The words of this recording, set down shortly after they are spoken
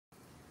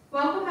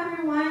Welcome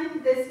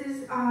everyone. This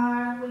is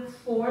our week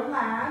 4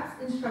 labs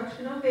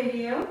instructional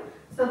video.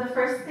 So the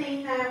first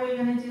thing that we're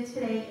going to do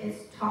today is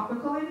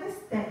topical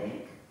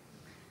anesthetic.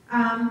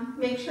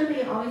 Make sure that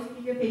you always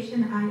give your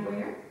patient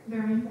eyewear.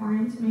 Very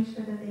important to make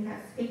sure that they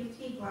have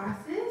safety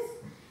glasses.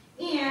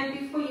 And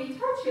before you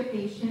touch your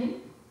patient,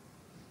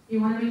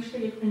 you want to make sure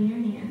you clean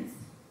your hands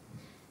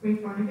in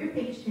front of your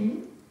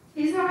patient.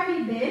 He's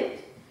already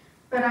bibbed,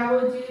 but I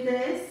will do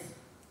this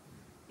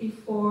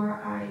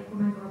before I put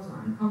my gloves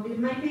on. I'll bib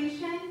my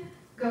patient.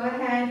 Go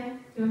ahead,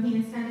 do a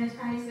hand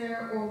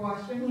sanitizer or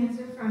wash your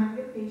hands in front of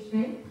your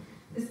patient.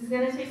 This is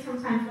going to take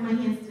some time for my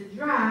hands to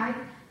dry,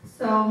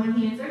 so my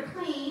hands are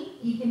clean.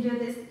 You can do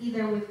this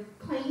either with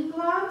clean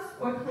gloves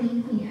or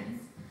clean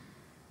hands.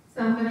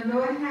 So I'm going to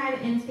go ahead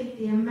and take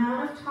the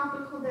amount of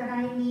topical that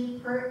I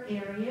need per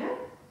area.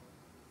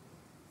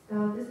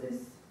 So this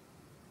is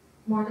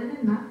more than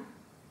enough.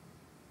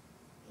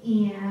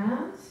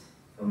 And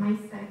for my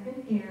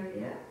second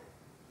area.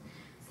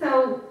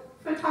 So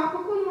for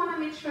topical, you want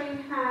to make sure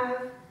you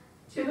have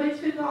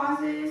 2x2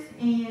 gauzes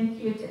and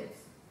Q-tips.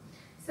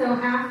 So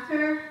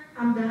after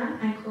I'm done,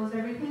 I close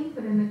everything,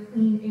 put it in a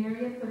clean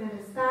area, put it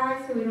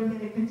aside so we don't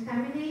get it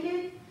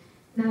contaminated.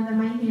 Now that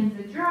my hands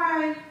are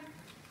dry,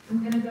 I'm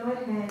going to go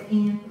ahead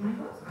and put my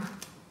gloves on.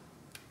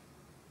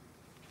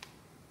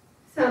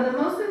 So the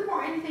most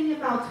important thing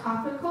about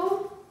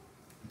topical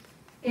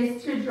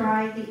is to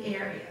dry the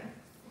area.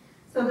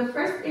 So the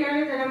first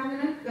area that I'm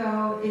going to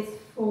go is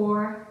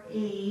for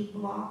a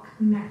block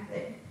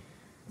method.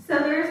 So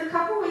there's a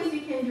couple ways you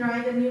can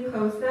dry the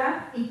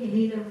mucosa. You can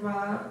either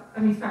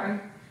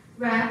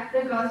wrap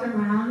the gauze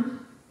around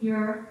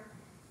your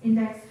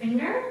index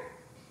finger.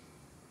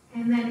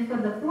 And then for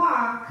the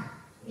block,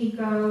 it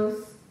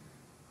goes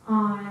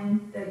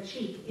on the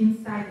cheek,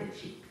 inside the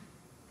cheek,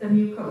 the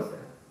mucosa.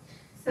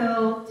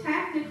 So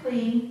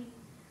technically,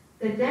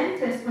 the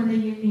dentist, when they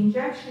use the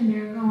injection,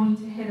 they're going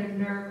to hit a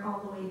nerve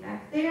all the way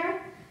back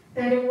there,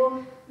 that it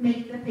will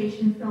make the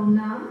patient feel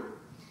numb,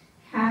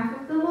 half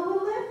of the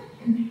lower lip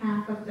and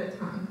half of the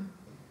tongue.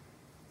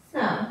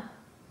 So,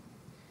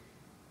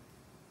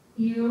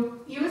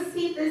 you will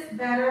see this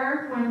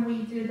better when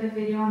we do the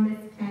video on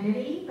Miss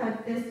Kennedy,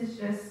 but this is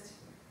just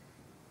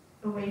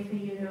a way for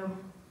you to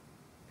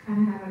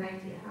kind of have an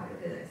idea how to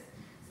do this.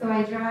 So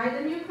I dry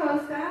the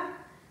mucosa,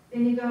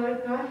 then you go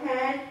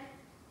ahead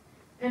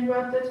and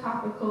rub the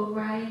topical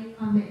right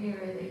on the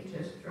area that you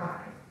just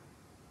dried.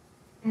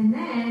 And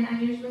then I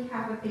usually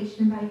have a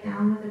patient bite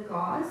down with a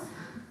gauze.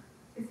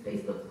 His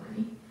face looks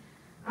funny.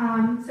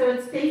 So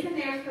it stays in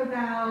there for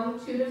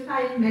about 2 to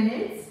 5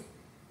 minutes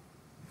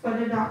for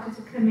the doctor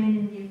to come in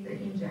and give the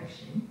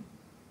injection.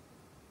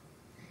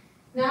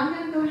 Now I'm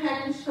going to go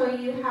ahead and show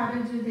you how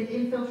to do the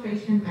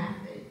infiltration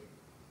method.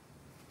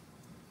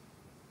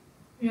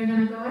 You're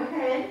going to go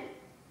ahead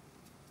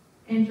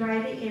and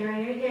dry the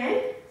area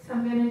again. So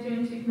I'm going to do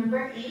in tube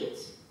number 8.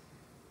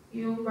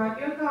 You rub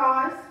your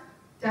gauze.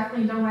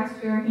 Definitely don't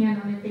rest your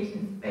hand on the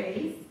patient's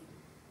face.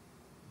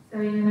 So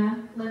you're going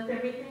to lift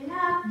everything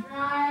up,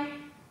 dry,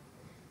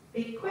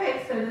 be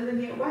quick so it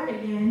doesn't get wet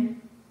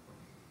again.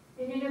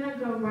 And you're going to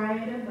go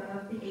right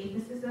above the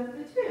apices of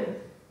the tooth.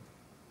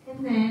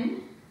 And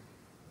then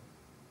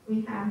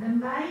we have them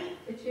bite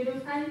for 2 to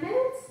 5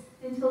 minutes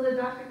until the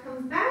doctor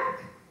comes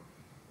back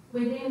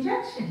with the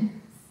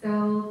injection.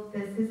 So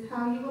this is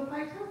how you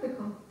apply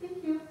topical.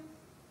 Thank you.